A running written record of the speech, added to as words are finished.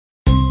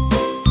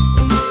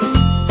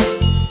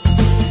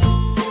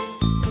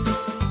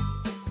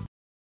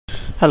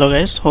Hello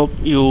guys, hope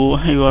you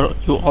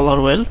all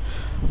are well.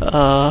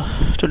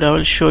 Today I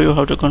will show you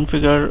how to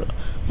configure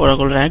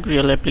Oracle RAC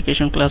real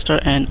application cluster,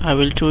 and I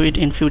will do it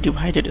in few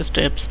divided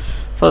steps.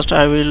 First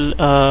I will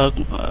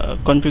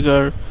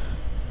configure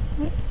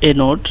a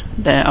node.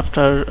 Then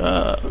after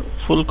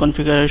full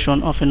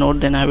configuration of a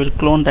node, then I will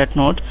clone that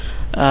node.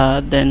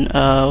 With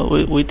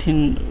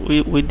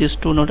these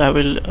two nodes I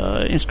will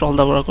install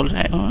the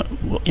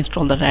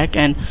install the RAC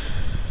and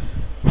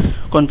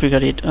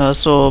configure it.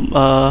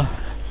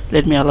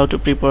 Let me allow to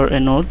prepare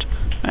a node,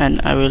 and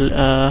I will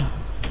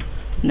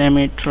name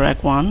it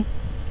RAC1.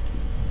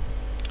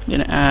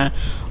 Then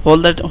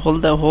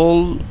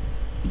whole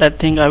that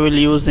thing I will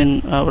use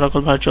in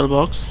Oracle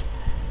VirtualBox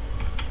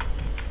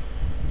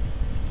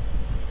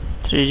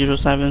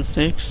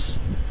 3076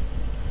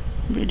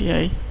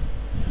 BDI,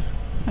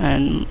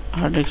 and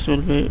hard disk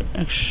will be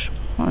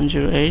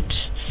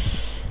X108.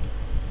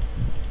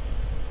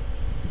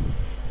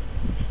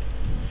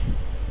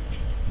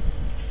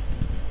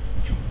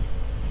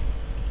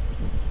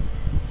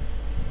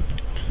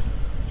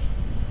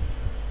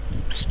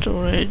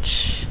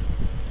 Storage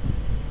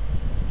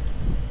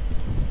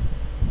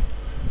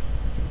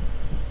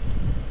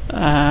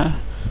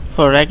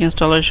for RAC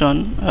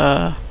installation,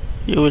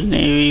 you will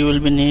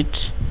need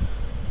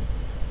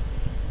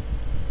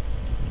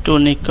two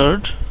NIC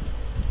card,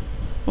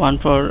 one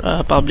for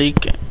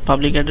public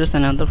address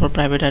and another for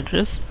private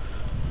address.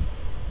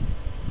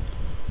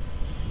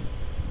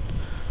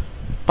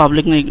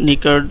 Public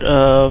NIC card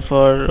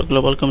for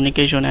global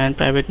communication, and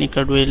private NIC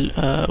card will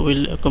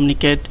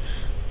communicate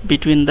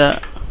between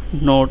the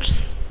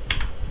nodes.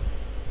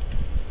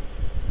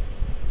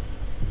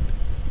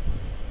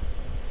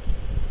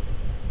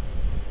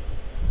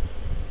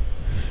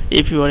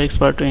 If you are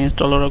expert to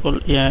install Oracle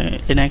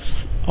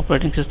Linux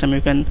operating system, you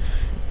can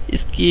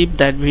skip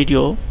that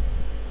video.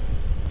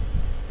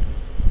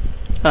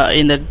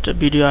 In that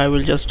video I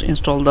will just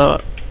install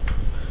the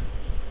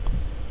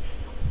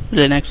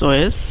Linux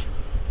OS.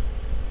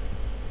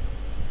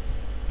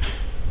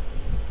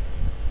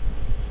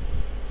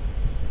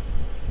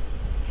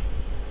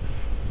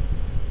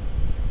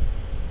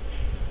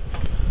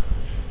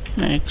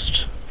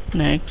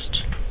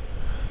 Next.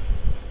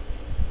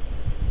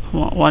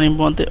 One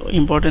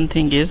important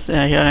thing is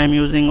here I am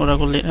using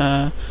Oracle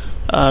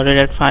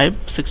Redhat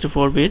 5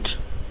 64-bit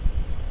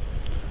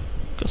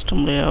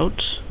custom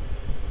layout.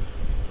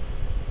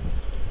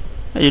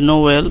 You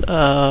know well,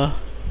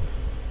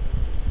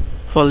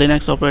 for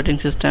Linux operating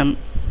system,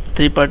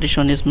 3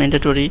 partition is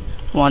mandatory.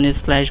 One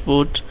is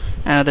 /boot,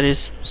 another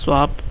is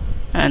swap,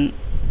 and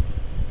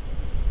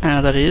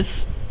another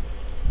is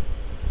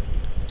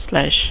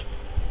 /.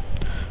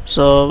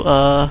 So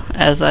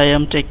as I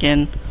am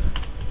taking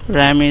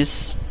RAM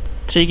is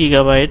 3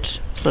 GB,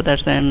 so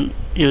that's I am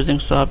using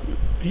swap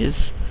here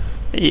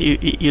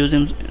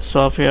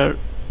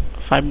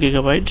 5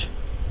 GB.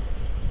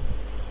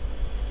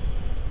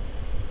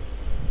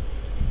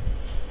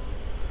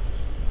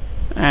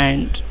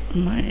 And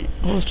my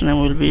host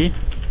name will be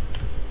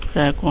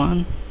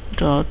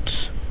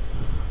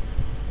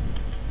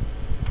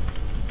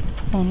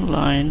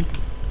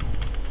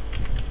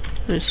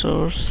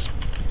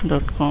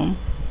rac1.onlineresource.com.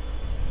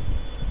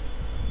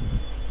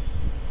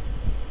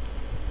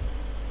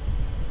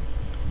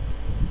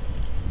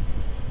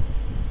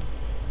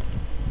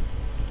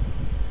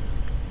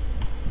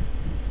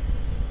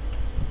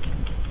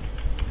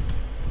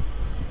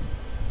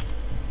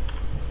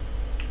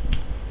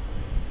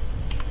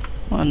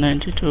 One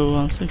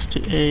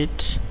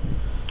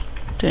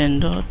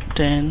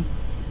 10.10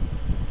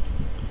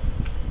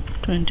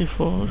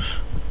 24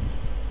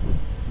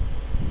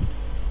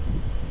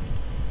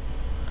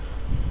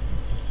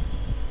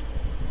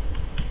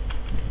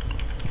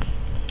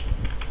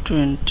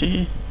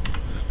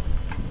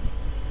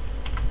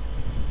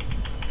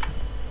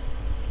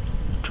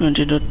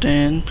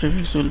 20.10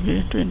 prefix will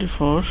be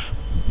 24.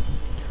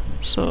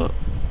 So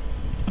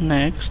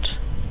next,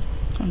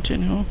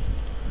 continue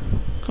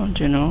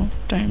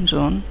time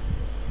zone.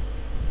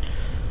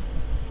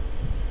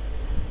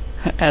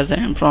 As I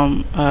am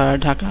from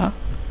Dhaka,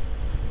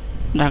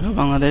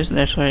 Bangladesh,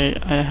 that's why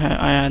I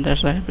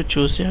have to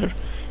choose here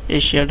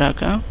Asia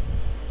Dhaka.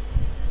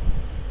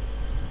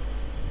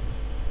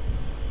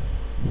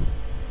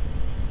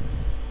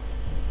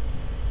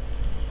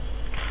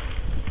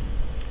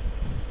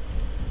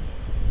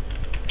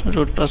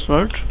 Root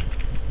password.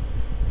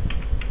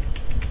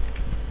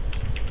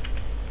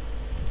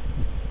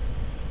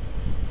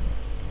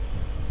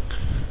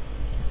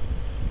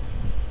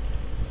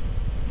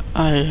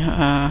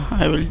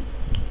 I will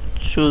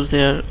choose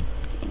here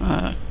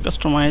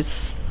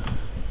customize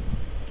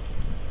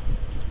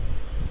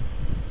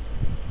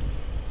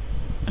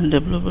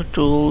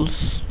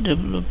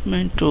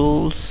development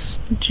tools,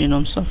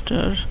 genome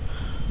software,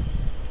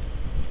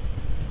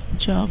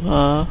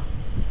 Java,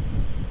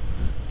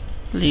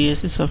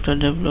 legacy software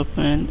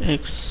development,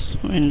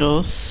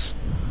 Windows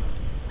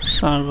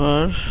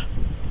server,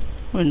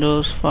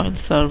 Windows file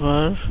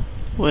server,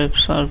 web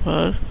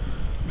server,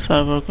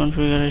 server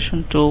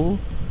configuration tool,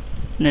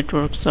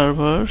 network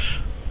server,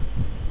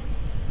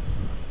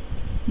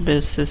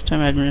 base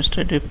system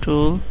administrative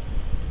tool,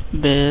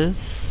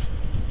 base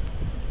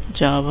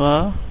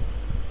Java,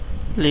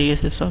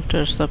 legacy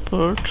software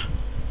support,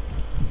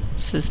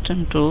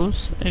 system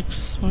tools,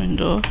 X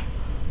window.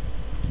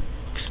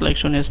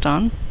 Selection is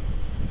done.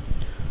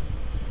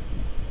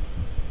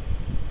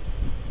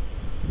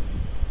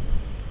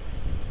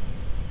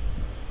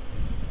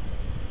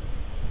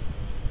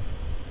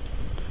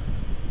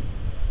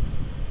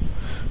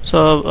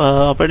 So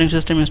operating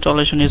system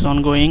installation is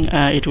ongoing.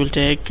 It will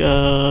take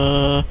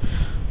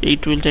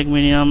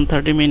minimum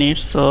 30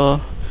 minutes.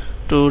 So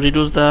to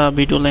reduce the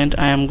video length,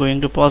 I am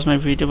going to pause my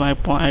video. I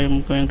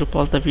am going to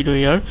pause the video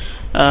here.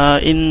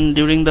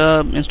 During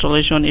the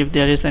installation, if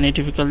there is any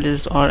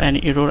difficulties or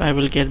any error, I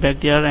will get back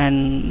there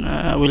and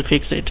will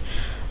fix it.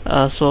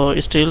 So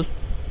till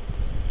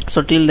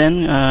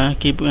then,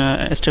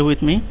 stay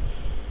with me.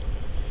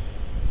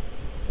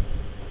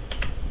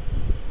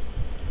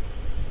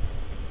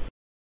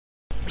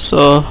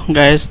 So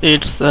guys,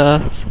 it's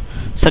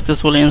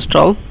successfully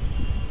installed.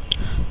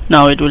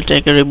 Now it will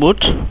take a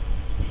reboot.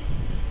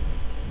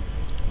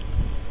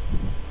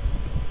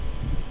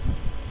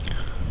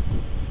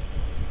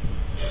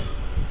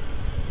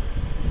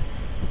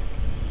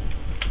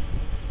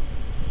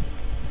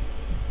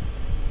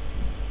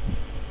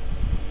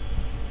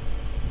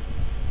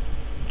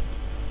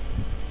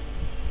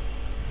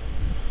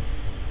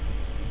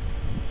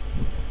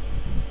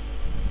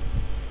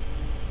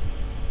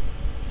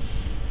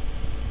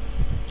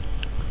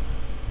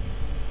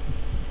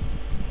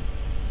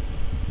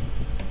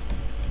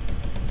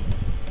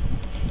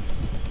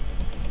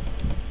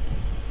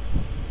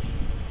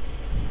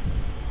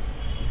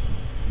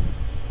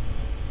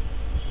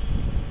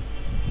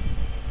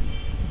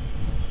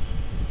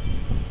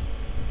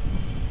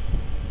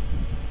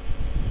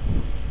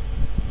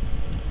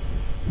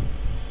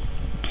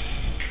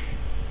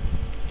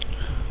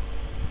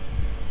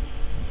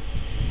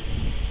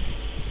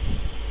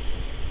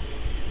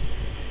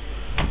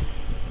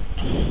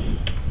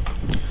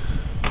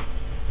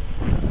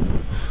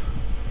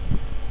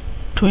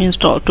 To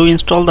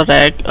install the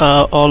RAC,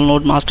 all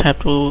node must have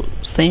to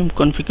same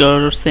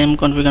configure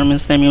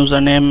means same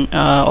username,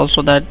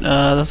 also that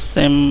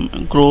same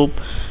group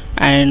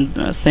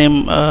and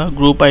same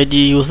group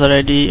ID, user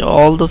ID,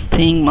 all those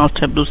things must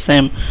have to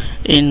same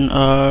in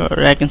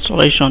RAC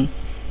installation.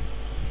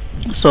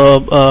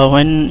 So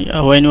when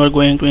you are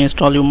going to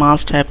install, you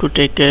must have to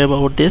take care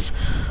about this.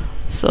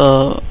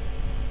 So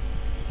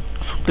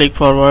click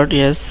forward.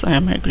 Yes, I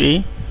am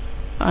agree.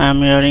 I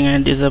am hearing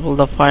and disable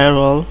the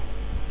firewall.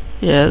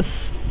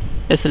 Yes,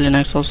 SE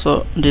Linux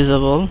also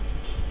disable.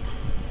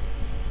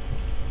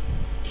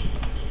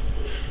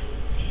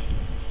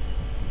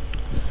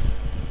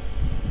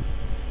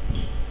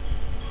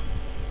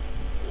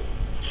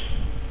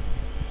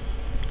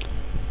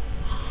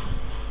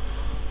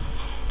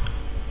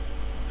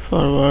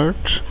 Forward.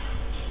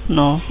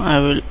 No, I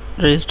will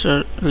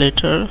register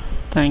later.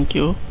 Thank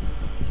you.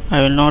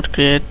 I will not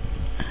create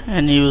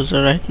any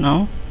user right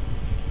now.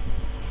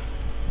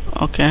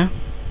 Okay.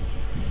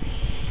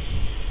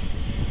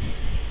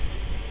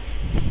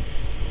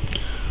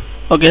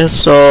 Okay,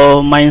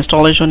 so my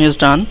installation is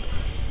done.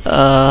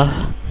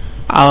 Next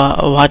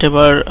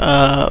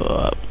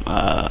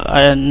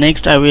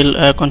I will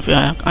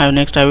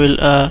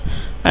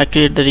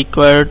create the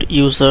required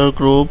user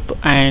group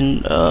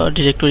and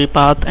directory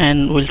path,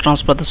 and will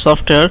transfer the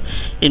software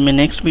in my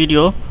next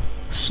video.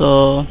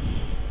 So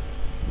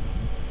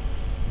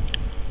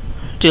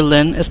till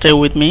then, stay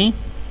with me,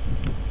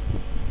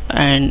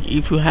 and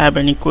if you have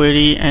any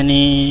query,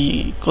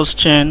 any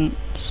question,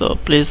 so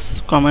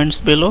please comments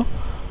below.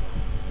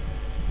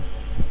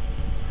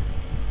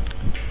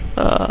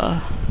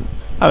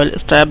 I will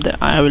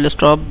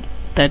stop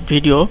that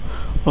video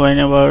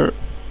whenever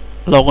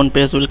login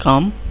page will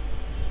come.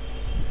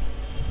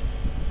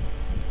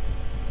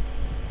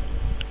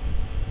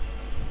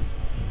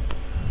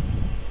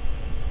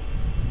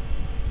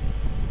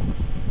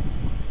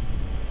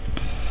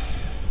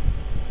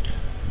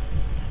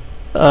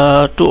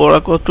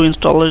 To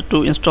install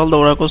the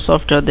Oracle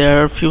software,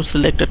 there are few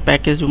selected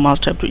packages you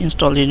must have to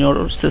install in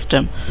your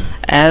system.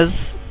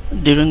 As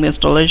during the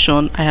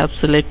installation I have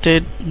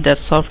selected that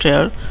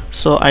software,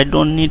 so I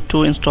don't need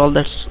to install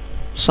that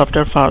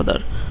software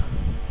further.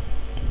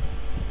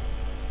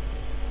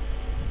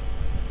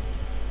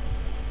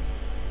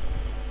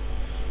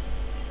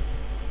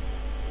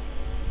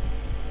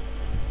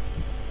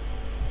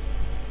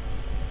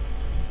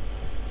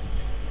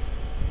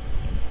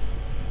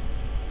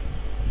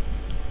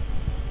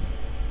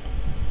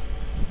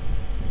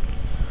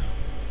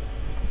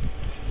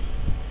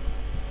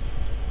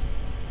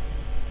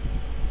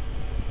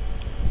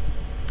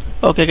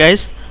 Okay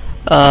guys,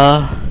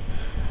 Redhat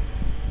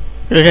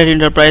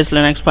Enterprise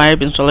Linux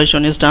 5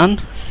 installation is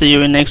done. See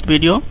you in next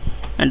video,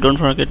 and don't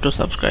forget to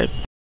subscribe.